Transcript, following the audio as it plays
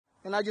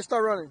And I just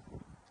start running.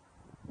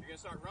 You're going to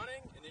start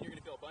running, and then you're going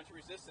to feel a bunch of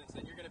resistance.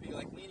 Then you're going to be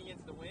like leaning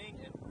into the wing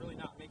and really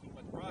not making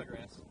much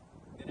progress.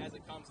 And then as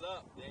it comes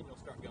up, then you'll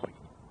start going again.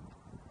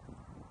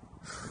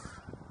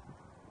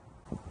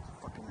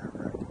 Fucking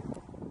nerve-wracking.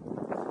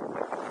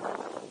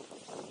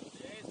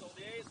 Hold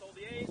the A's, hold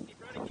the A's.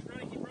 Keep running, keep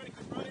running, keep running,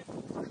 keep running.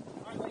 All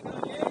right, let go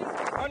of the A's.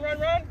 Run, run,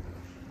 run.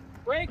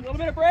 Break, a little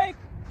bit of break.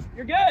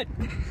 You're good.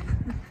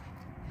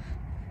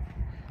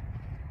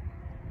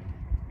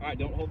 All right,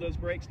 don't hold those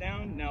brakes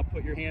down. Now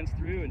put your hands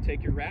through and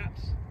take your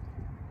wraps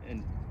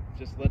and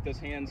just let those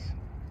hands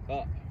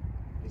up.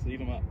 Just leave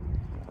them up.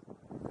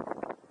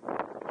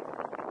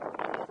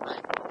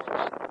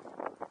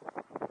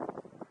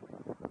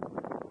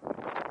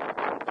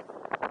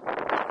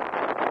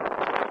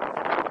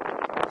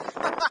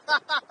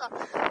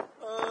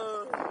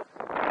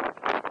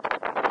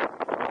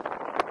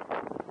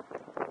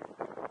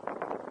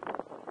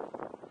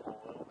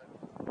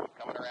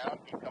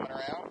 Keep coming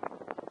around.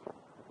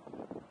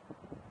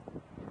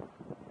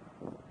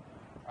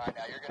 All right,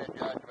 now you're going to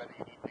judge whether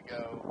you need to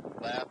go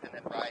left and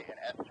then right and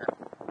S-turn.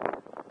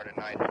 Or a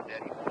nice and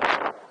steady.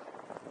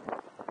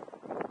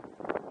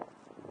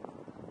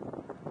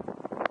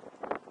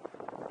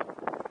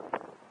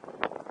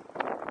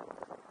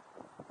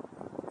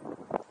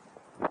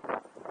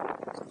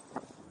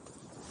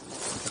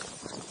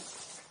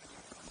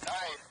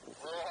 Nice. A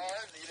little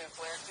hard. You didn't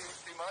flare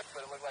too much,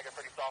 but it looked like a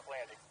pretty soft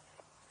landing.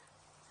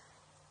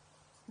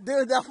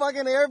 Dude, that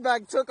fucking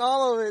airbag took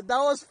all of it. That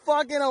was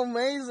fucking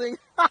amazing.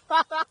 I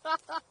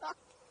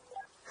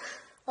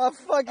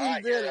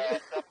fucking did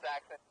it.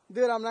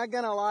 Dude, I'm not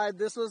gonna lie.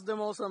 This was the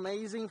most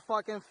amazing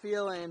fucking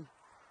feeling.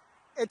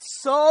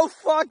 It's so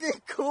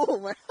fucking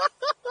cool, man.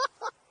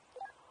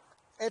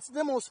 It's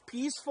the most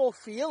peaceful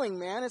feeling,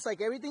 man. It's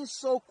like everything's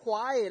so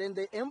quiet and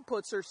the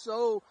inputs are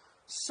so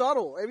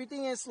subtle.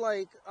 Everything is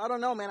like, I don't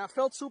know, man. I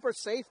felt super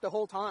safe the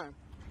whole time.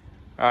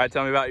 All right,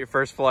 tell me about your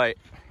first flight.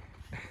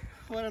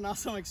 What an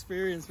awesome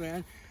experience,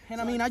 man.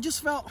 And I mean, I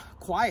just felt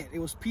quiet. It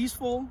was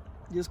peaceful,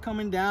 just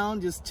coming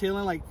down, just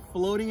chilling, like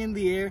floating in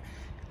the air.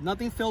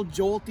 Nothing felt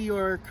jolty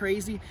or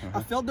crazy.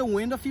 I felt the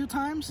wind a few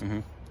times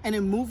and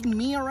it moved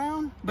me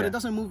around, but it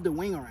doesn't move the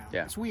wing around.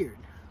 It's weird.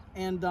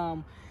 And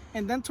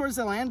then towards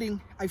the landing,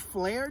 I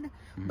flared,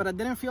 but I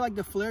didn't feel like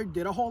the flare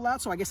did a whole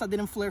lot. So I guess I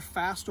didn't flare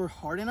fast or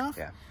hard enough.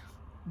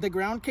 The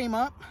ground came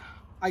up.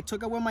 I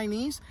took it with my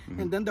knees,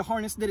 and then the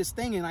harness did its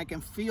thing, and I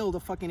can feel the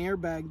fucking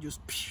airbag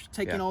just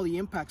taking all the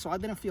impact. So I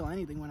didn't feel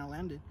anything when I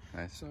landed.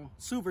 Nice. So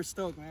super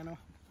stoked, man. Oh,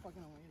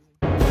 fucking amazing.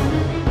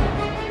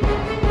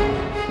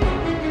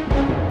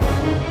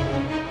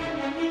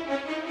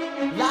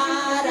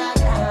 La da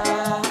da.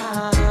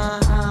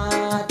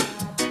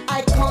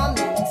 I come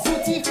in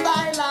Tutti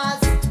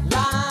Filas.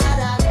 La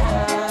da da.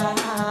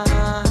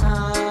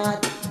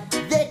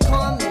 They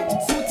come in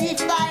Tutti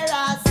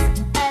Filas.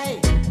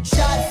 Hey,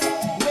 just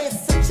with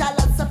such a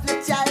lot of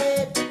flip your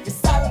head. You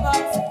start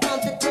about to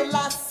count it till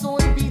last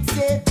soon beats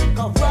it.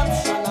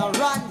 Corruption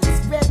around you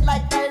spread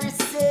like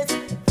viruses.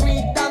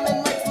 Freedom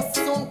and rights will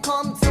soon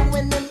come to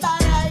win in the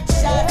right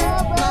shot.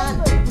 Man,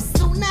 we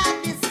soon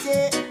have this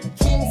day.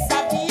 Kings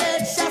of the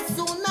earth shall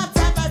soon not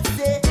have a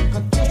say.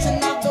 Confusion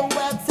of the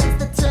world since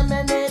the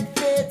terminate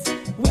fate.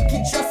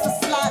 Wicked just a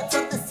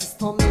slaughter. The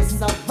system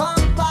is a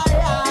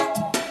vampire.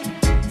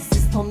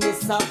 System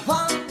is a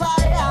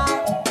vampire.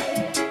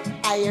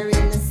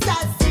 Iron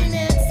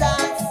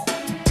assassinators.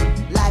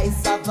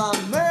 Lies of a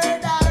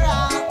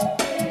murderer.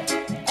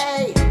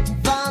 Hey,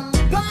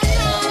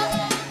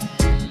 vampire.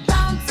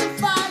 Bound to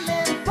fall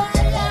in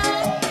fire.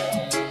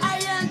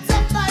 Iron to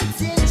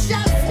fighting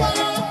just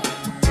war.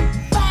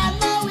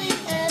 Following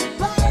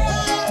emperor.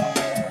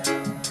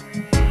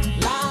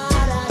 La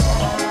da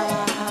da.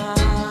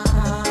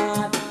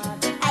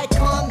 I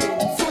come in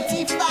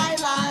Tutti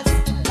Filas.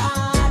 La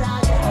da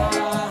da.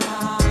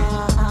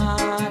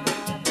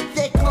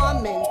 They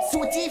come in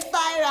Tutti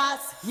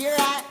Filas. Here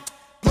I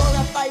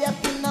glorify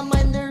up in the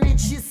mind the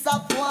riches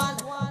of one.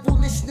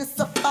 Foolishness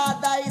of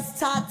father is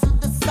taught to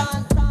the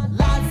son.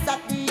 Laws of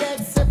the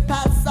earth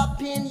surpass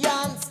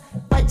opinions.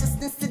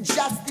 Righteousness to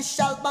justice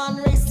shall ban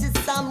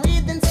racism.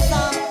 Reading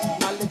some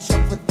knowledge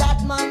of what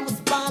that man was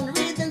born.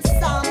 Reading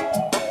some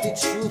of the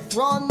truth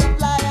throne of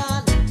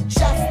lion.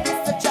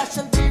 Justice the judge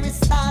shall be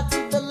restored to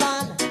the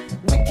land.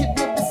 Wicked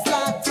will be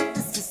slaughtered.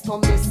 The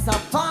system is a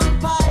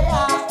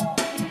vampire.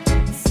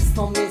 The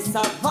system is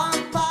a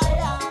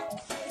vampire.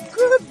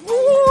 Good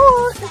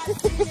boy.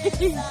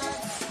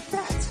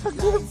 That's a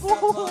good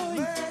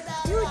boy.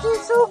 You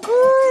did so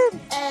good.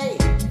 Hey,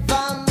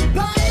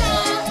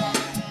 vampire.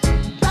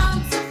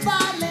 Bound to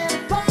fall in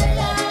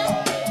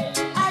fire.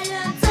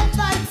 Iron to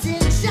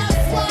fighting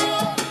just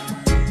war.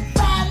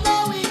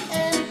 Following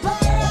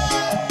emperor.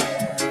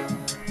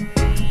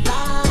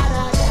 La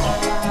da da.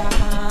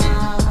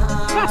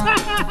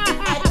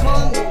 I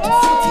come in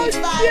Tutti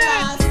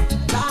Filas.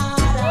 La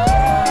da.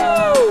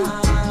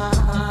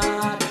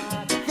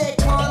 They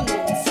come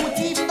in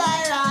Tutti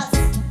Filas.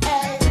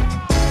 Hey.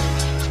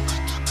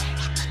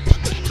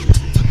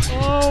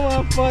 Oh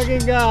my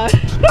fucking god.